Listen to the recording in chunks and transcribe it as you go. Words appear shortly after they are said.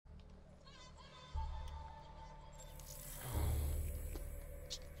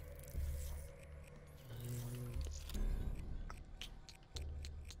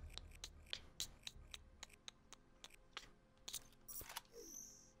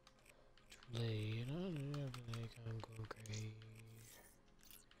Play, play, can't go crazy.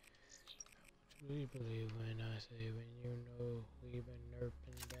 Do you believe when I say when you know we've been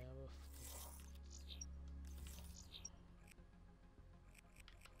nerfing down before?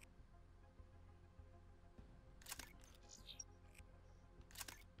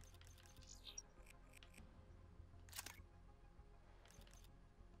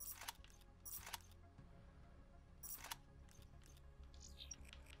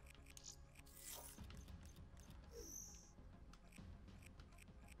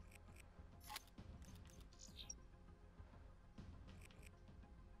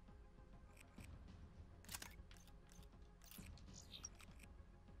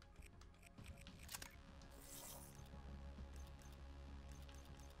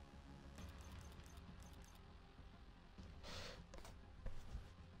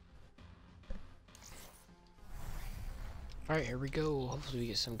 Alright, here we go. Hopefully we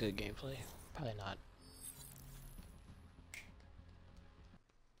get some good gameplay. Probably not.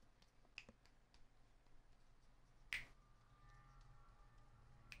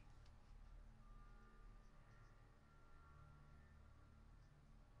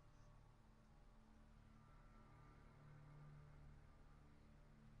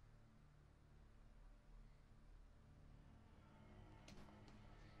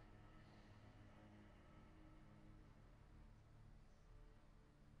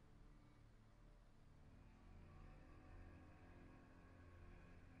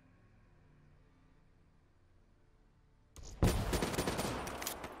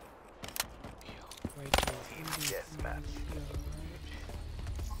 Yes, Matt.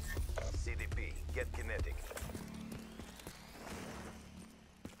 CDP, get kinetic.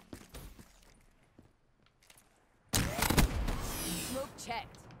 Smoke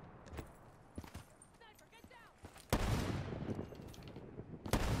checked. Sniper, get down.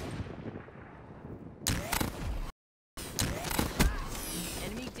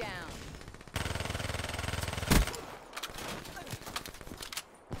 Enemy down.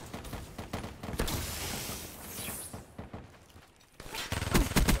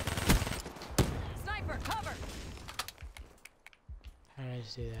 How did I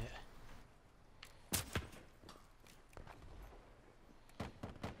just do that?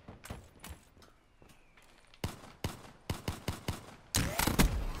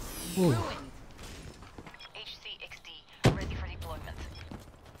 Ooh. HCXD, ready for deployment.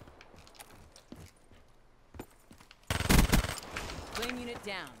 Flame unit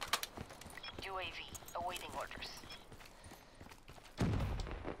down. UAV, awaiting orders.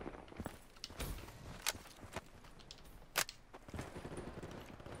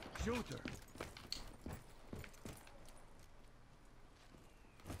 Shooter.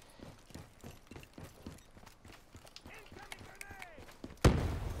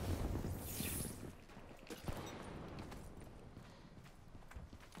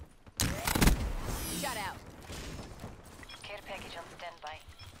 Shut out. Care package on standby.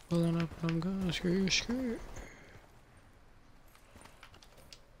 Pulling up, I'm gonna skirt.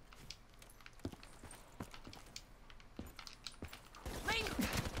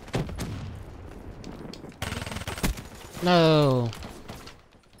 No.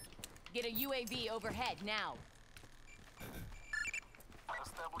 Get a UAV overhead now.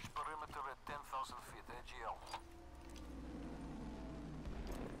 Establish perimeter at 10,000 feet, AGL.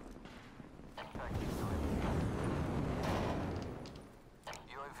 Impact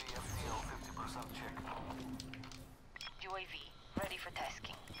UAV FTL 50% check. UAV, ready for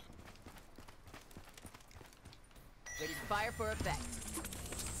tasking. Ready to fire for effect.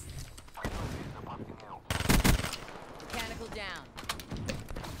 UAV departing L. Mechanical down.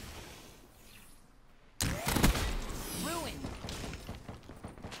 Ruin.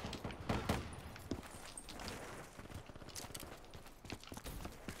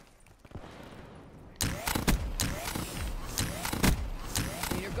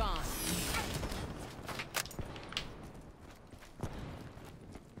 You're gone.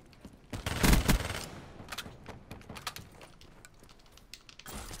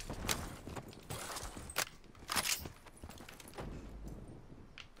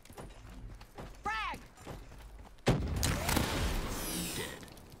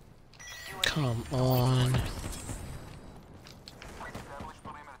 Come on. Establish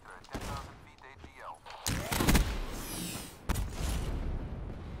perimeter at 10,000 feet, AGL.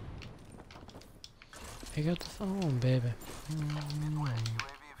 Pick up the phone, baby. UAV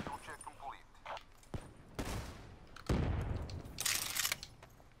fuel check complete.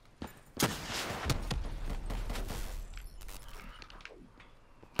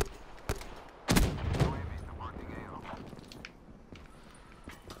 UAV departing AO.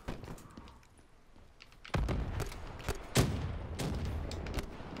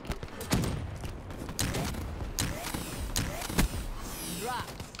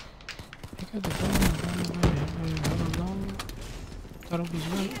 at the phone. Hold on. Thought I was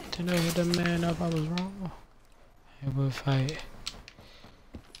right to know hit the man up. I was wrong. It would fight.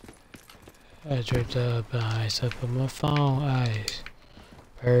 I dripped up eyes up on my phone eyes.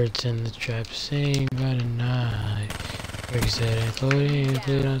 Birds in the trap sing by the night. Rick said, Chloe,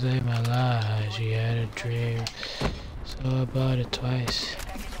 please don't take my life. She had a dream, so I bought it twice.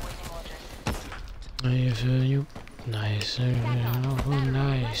 Are you feeling you? Nice. Oh,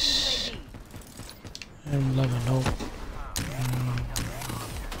 nice. I'm loving hope.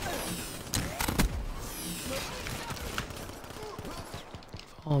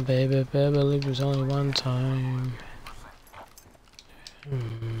 Oh, baby, leave was only one time.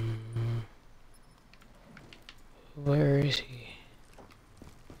 Where is he?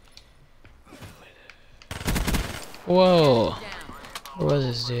 Whoa! Where was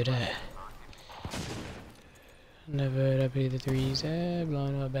this dude at? Never that be the threes.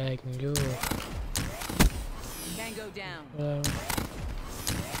 Blowing up back and go. Tango down.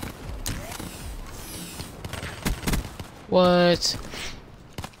 What?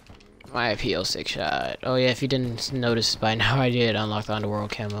 My PO6 shot. Oh yeah, if you didn't notice by now, I did unlock the underworld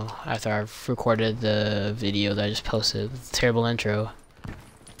camo after I recorded the video that I just posted. Terrible intro.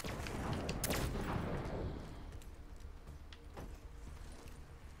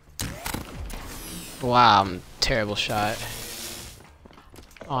 Wow, terrible shot.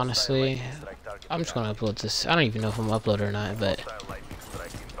 Honestly, I'm just gonna upload this. I don't even know if I'm gonna upload it or not, but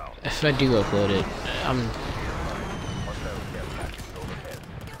if I do upload it,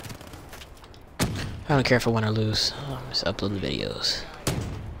 I don't care if I win or lose. I'm just uploading videos.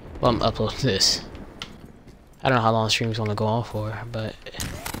 Well, I'm uploading this. I don't know how long the stream's gonna go on for, but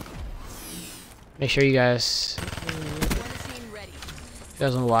make sure you guys, if you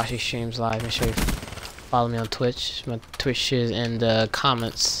guys wanna watch these streams live, make sure you follow me on Twitch. My Twitch is in the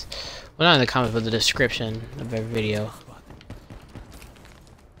comments. Well, not in the comments, but the description of every video.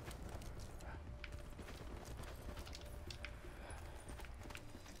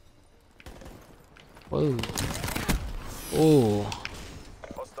 Whoa. Ooh.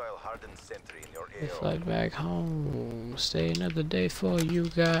 Hostile hardened sentry in your Flight back home. Stay another day for you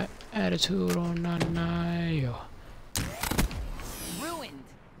got attitude on 99. Ruined.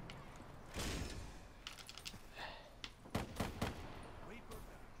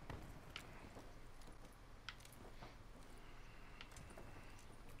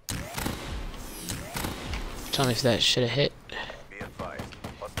 Tell me if that should have hit.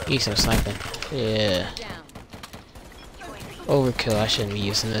 He's some sniping. Yeah. Overkill. I shouldn't be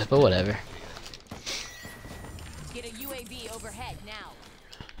using this, but whatever. Get a UAV overhead now.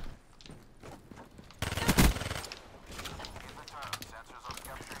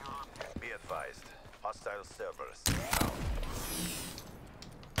 Be advised. Hostile servers.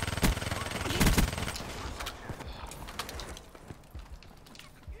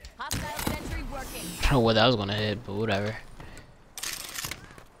 Hostile sentry working. I don't know what that was gonna hit, but whatever.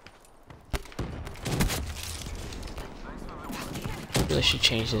 Really should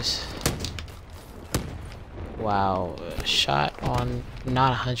change this. Wow, shot on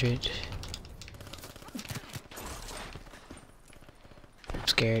not 100. I'm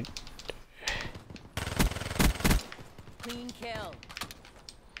scared. Clean kill.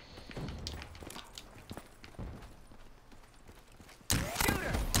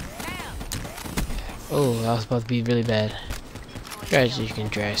 Shooter. Bam. Oh, that was about to be really bad. Strategy you can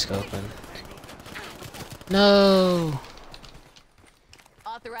drag scope and no.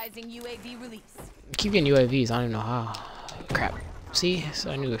 Authorizing UAV release. I keep getting UAVs. I don't even know how. Crap. See, so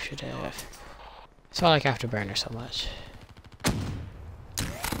I knew I should have. So I like Afterburner so much.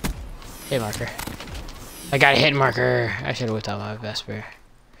 Hit marker. I got a hit marker. I should have whipped out my Vesper.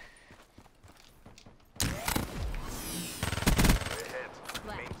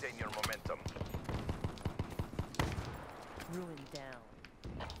 Maintain your momentum. Ruin down.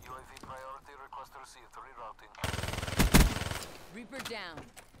 UAV priority request received. Rerouting. Reaper down.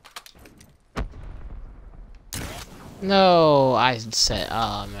 No, I set.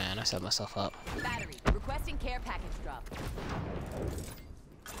 Oh man, I set myself up. Battery. Requesting care package drop.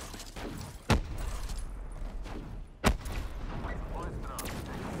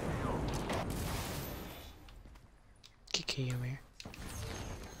 Kiki, I'm here.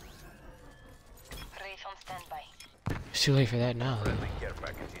 Wraith on standby. It's too late for that now. Though. Friendly care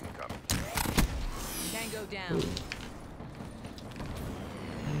package incoming. Tango down.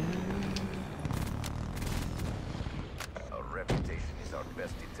 Our reputation is our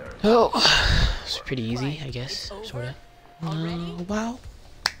best deterrent. Oh, it's pretty easy, I guess. It's over? Sorta. Already? Wow.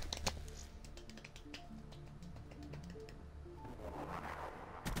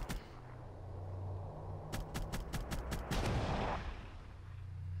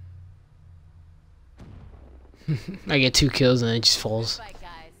 I get 2 kills and it just falls. Fight, guys.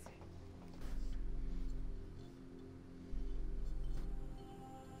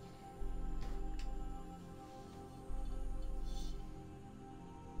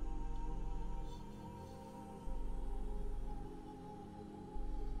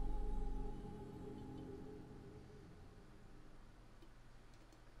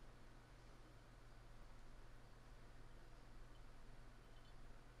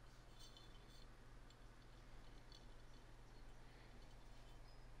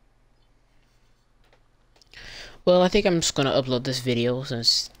 Well, I think I'm just gonna upload this video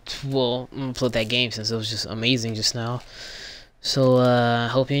since, well, I'm gonna upload that game since it was just amazing just now. So,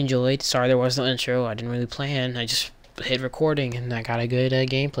 hope you enjoyed. Sorry there was no intro. I didn't really plan. I just hit recording and I got a good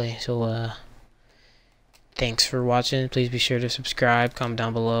gameplay. So, thanks for watching. Please be sure to subscribe, comment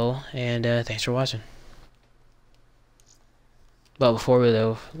down below, and thanks for watching. But before we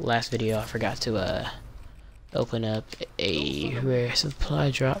go, last video I forgot to open up a rare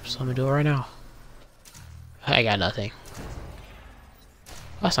supply drop, so I'm gonna do it right now. I got nothing.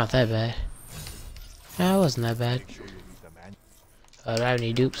 That's not that bad. No, it wasn't that bad. Do I have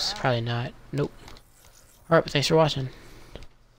any dupes? Probably not. Nope. Alright, but thanks for watching.